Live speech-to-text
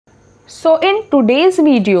So in today's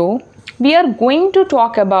video, we are going to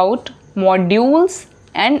talk about modules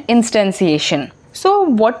and instantiation. So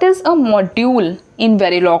what is a module in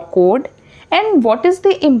Verilog code and what is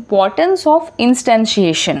the importance of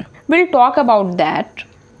instantiation? We'll talk about that.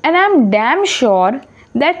 And I'm damn sure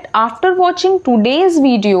that after watching today's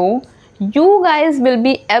video, you guys will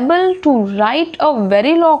be able to write a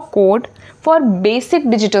Verilog code for basic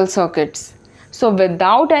digital circuits. So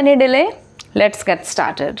without any delay, let's get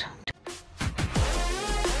started.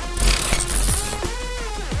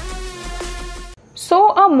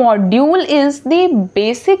 So a module is the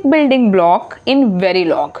basic building block in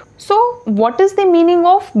Verilog. So what is the meaning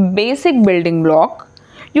of basic building block?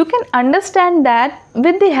 You can understand that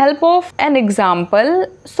with the help of an example.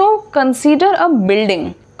 So consider a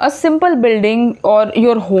building, a simple building or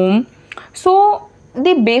your home. So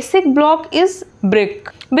the basic block is brick.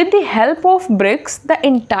 With the help of bricks, the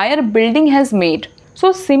entire building has made.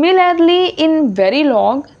 So similarly in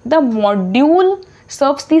Verilog, the module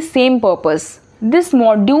serves the same purpose. This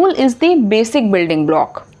module is the basic building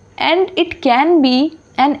block and it can be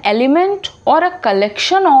an element or a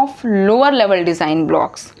collection of lower level design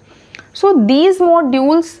blocks. So these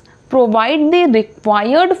modules provide the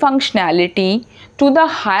required functionality to the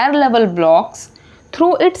higher level blocks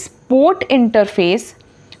through its port interface,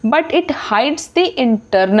 but it hides the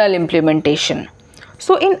internal implementation.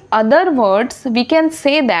 So in other words, we can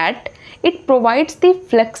say that it provides the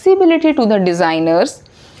flexibility to the designers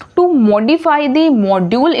to modify the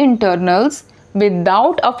module internals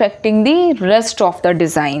without affecting the rest of the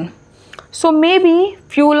design. So maybe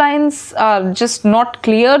few lines are just not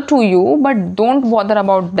clear to you, but don't bother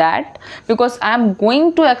about that because I am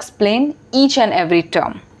going to explain each and every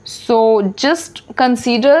term. So just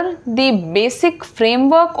consider the basic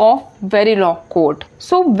framework of Verilog code.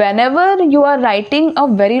 So whenever you are writing a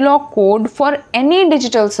Verilog code for any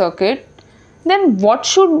digital circuit, then what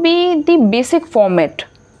should be the basic format?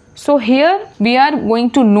 So here we are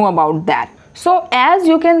going to know about that. So as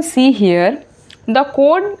you can see here, the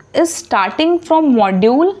code is starting from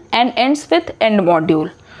module and ends with end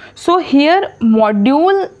module. So here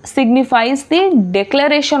module signifies the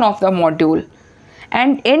declaration of the module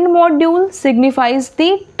and end module signifies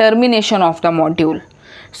the termination of the module.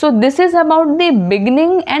 So this is about the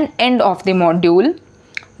beginning and end of the module.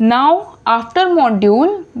 Now after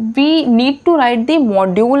module, we need to write the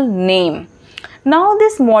module name. Now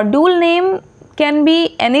this module name can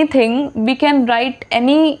be anything. We can write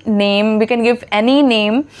any name, we can give any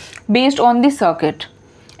name based on the circuit.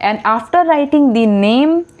 And after writing the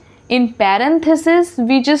name, in parenthesis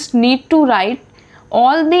we just need to write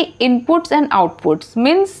all the inputs and outputs,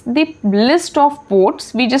 means the list of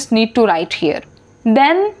ports we just need to write here.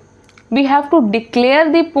 Then we have to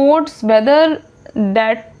declare the ports, whether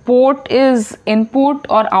that port is input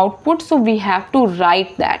or output, so we have to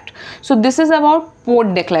write that. So this is about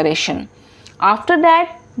port declaration. After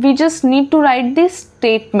that we just need to write the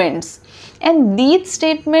statements, and these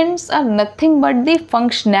statements are nothing but the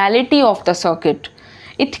functionality of the circuit.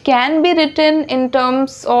 It can be written in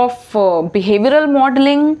terms of behavioral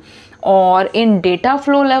modeling or in data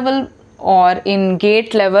flow level or in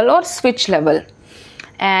gate level or switch level.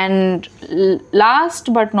 And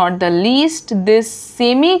last but not the least, this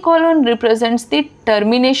semicolon represents the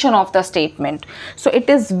termination of the statement. So it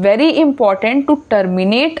is very important to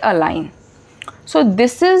terminate a line. So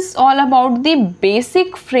this is all about the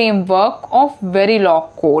basic framework of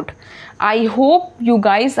Verilog code. I hope you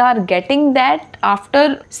guys are getting that.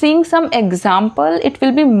 After seeing some example, it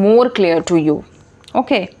will be more clear to you.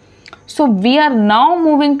 Okay, so we are now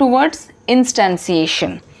moving towards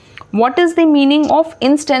instantiation. What is the meaning of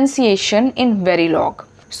instantiation in Verilog?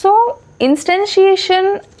 So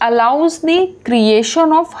instantiation allows the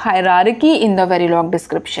creation of hierarchy in the Verilog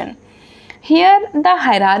description. Here the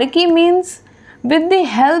hierarchy means with the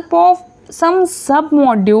help of some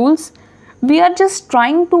sub-modules, we are just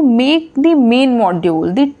trying to make the main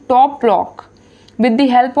module, the top block, with the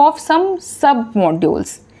help of some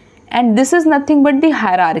sub-modules. And this is nothing but the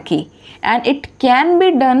hierarchy, and it can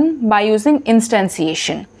be done by using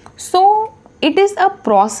instantiation. So it is a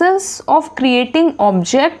process of creating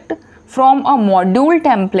object from a module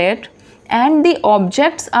template, and the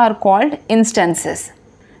objects are called instances.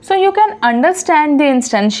 So you can understand the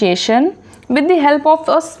instantiation with the help of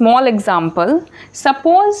a small example.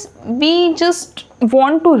 Suppose we just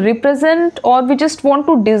want to represent or we just want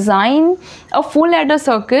to design a full adder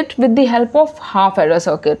circuit with the help of half adder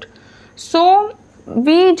circuit. So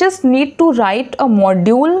we just need to write a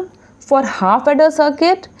module for half adder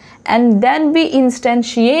circuit, and then we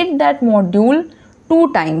instantiate that module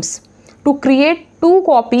 2 times to create 2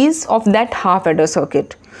 copies of that half adder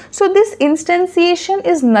circuit. So this instantiation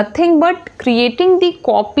is nothing but creating the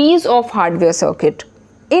copies of hardware circuit.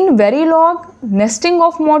 In Verilog, nesting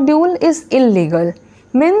of module is illegal.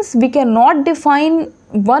 Means we cannot define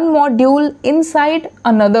one module inside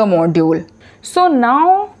another module. So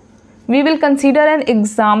now we will consider an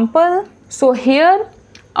example. So here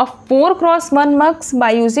a 4x1 mux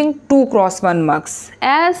by using 2x1 mux.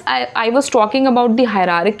 As I was talking about the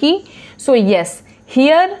hierarchy. So yes,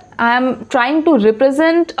 here I am trying to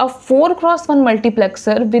represent a 4x1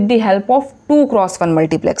 multiplexer with the help of 2x1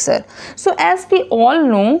 multiplexer. So as we all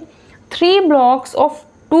know, 3 blocks of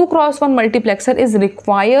 2x1 multiplexer is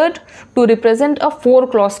required to represent a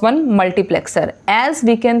 4x1 multiplexer. As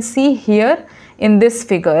we can see here in this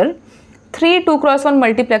figure, 3 2x1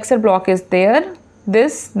 multiplexer block is there.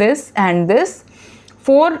 This and this.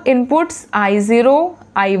 4 inputs I0,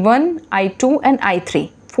 I1, I2 and I3.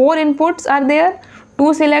 4 inputs are there.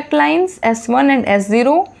 2 select lines S1 and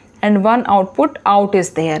S0 and 1 output out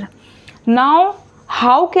is there. Now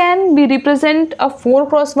how can we represent a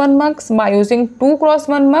 4x1 mux by using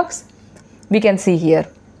 2x1 mux? We can see here.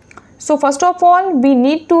 So first of all, we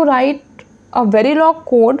need to write a Verilog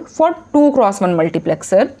code for 2x1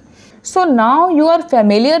 multiplexer. So now you are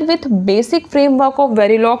familiar with basic framework of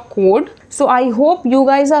Verilog code. So I hope you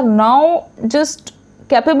guys are now just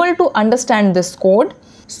capable to understand this code.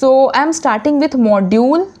 So I am starting with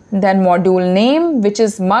module, then module name, which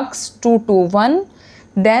is mux221,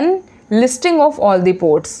 then listing of all the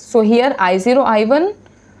ports. So here I0, I1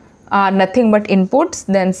 are nothing but inputs,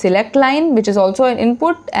 then select line, which is also an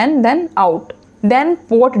input, and then out. Then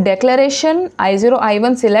port declaration, I0,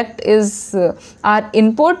 I1 select is our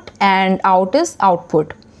input and out is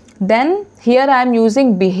output. Then here I am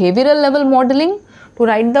using behavioral level modeling to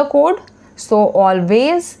write the code. So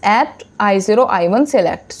always at I0, I1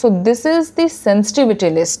 select. So this is the sensitivity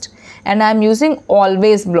list and I am using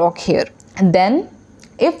always block here. And then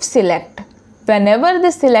if select, whenever the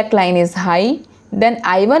select line is high, then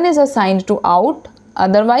I1 is assigned to out,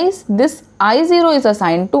 otherwise this I0 is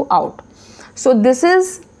assigned to out. So this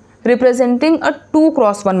is representing a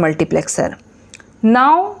 2x1 multiplexer.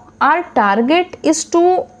 Now our target is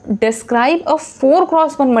to describe a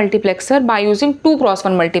 4x1 multiplexer by using 2x1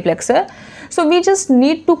 multiplexer. So we just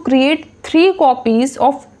need to create 3 copies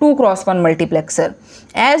of 2x1 multiplexer,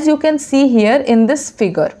 as you can see here in this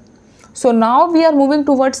figure. So now we are moving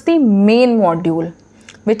towards the main module,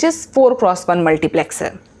 which is 4x1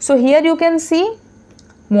 multiplexer. So here you can see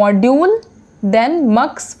module, then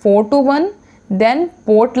mux 4 to 1, then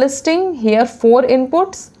port listing, here 4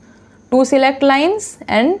 inputs, 2 select lines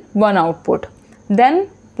and 1 output. Then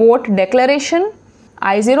port declaration,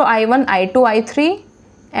 I0, I1, I2, I3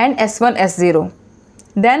 and S1, S0.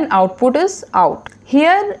 Then output is out.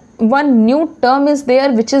 Here one new term is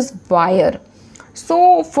there, which is wire.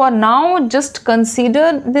 So for now just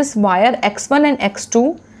consider this wire X1 and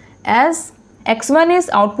X2 as X1 is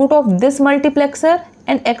output of this multiplexer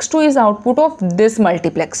and X2 is output of this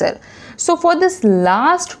multiplexer. So for this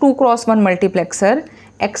last 2x1 multiplexer,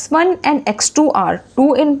 X1 and X2 are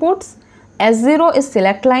 2 inputs, S0 is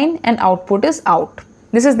select line and output is out.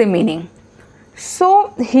 This is the meaning.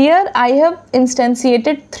 So here I have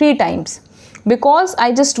instantiated 3 times because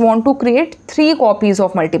I just want to create 3 copies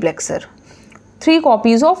of multiplexer. 3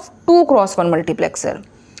 copies of 2x1 multiplexer.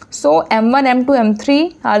 So M1, M2,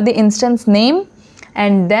 M3 are the instance name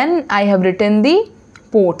and then I have written the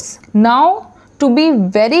ports. Now to be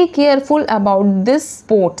very careful about this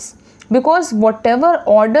ports, because whatever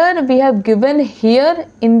order we have given here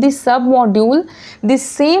in the sub module, the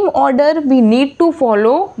same order we need to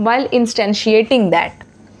follow while instantiating that.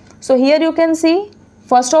 So here you can see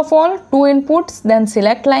first of all 2 inputs, then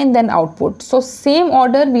select line, then output. So same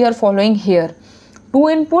order we are following here. 2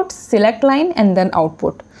 inputs, select line and then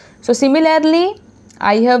output. So similarly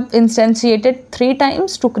I have instantiated 3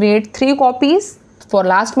 times to create 3 copies for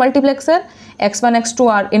last multiplexer. X1, X2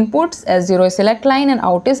 are inputs, S0 is select line and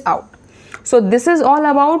out is out. So this is all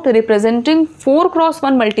about representing 4x1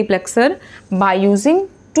 multiplexer by using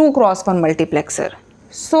 2x1 multiplexer.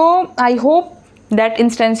 So I hope that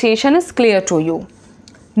instantiation is clear to you.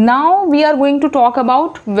 Now we are going to talk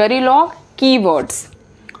about Verilog keywords.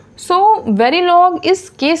 So Verilog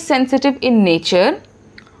is case sensitive in nature.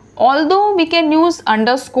 Although we can use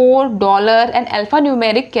underscore, dollar and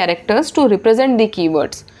alphanumeric characters to represent the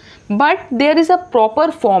keywords, but there is a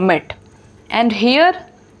proper format, and here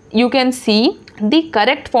you can see the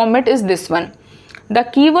correct format is this one. The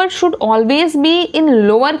keyword should always be in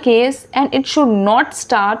lowercase and it should not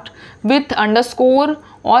start with underscore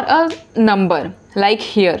or a number like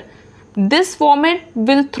here. this format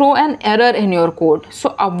will throw an error in your code.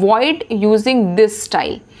 So avoid using this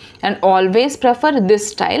style and always prefer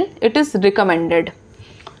this style. It is recommended.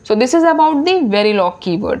 So this is about the Verilog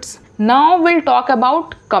keywords. Now we'll talk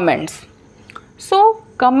about comments. So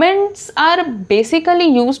comments are basically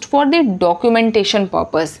used for the documentation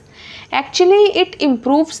purpose. Actually, it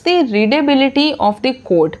improves the readability of the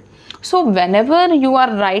code. So whenever you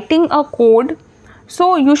are writing a code,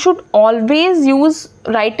 so you should always use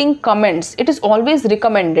writing comments. It is always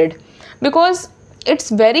recommended because it's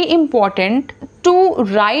very important to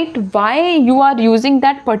write why you are using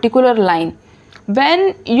that particular line.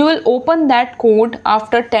 When you will open that code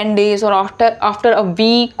after 10 days or after a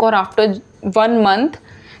week or after 1 month,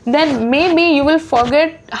 then maybe you will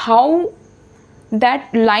forget how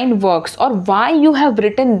that line works or why you have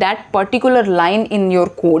written that particular line in your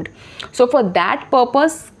code. So for that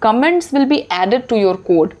purpose, comments will be added to your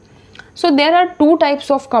code. So there are two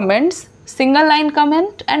types of comments, single line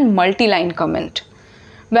comment and multi-line comment.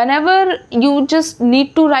 Whenever you just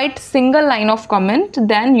need to write single line of comment,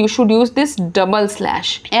 then you should use this double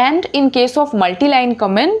slash. And in case of multi-line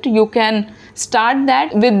comment, you can start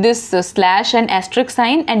that with this slash and asterisk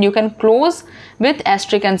sign, and you can close with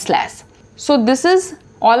asterisk and slash. So this is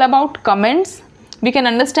all about comments. We can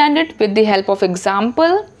understand it with the help of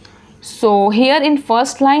example. So here in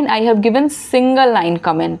first line I have given single line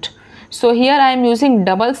comment. So here I am using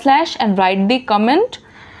double slash and write the comment.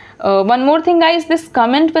 One more thing guys, this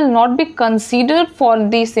comment will not be considered for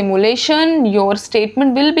the simulation. Your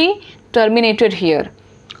statement will be terminated here.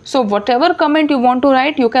 So whatever comment you want to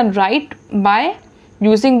write, you can write by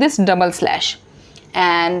using this double slash.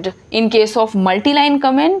 And in case of multi-line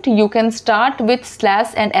comment, you can start with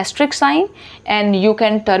slash and asterisk sign, and you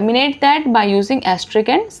can terminate that by using asterisk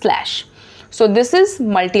and slash. So this is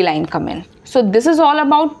multi-line comment. So this is all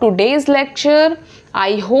about today's lecture.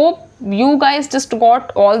 I hope you guys just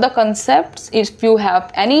got all the concepts. If you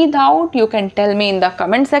have any doubt, you can tell me in the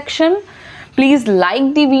comment section. Please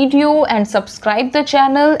like the video and subscribe the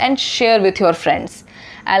channel and share with your friends.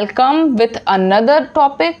 I'll come with another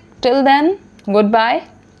topic. Till then, goodbye.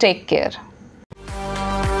 Take care.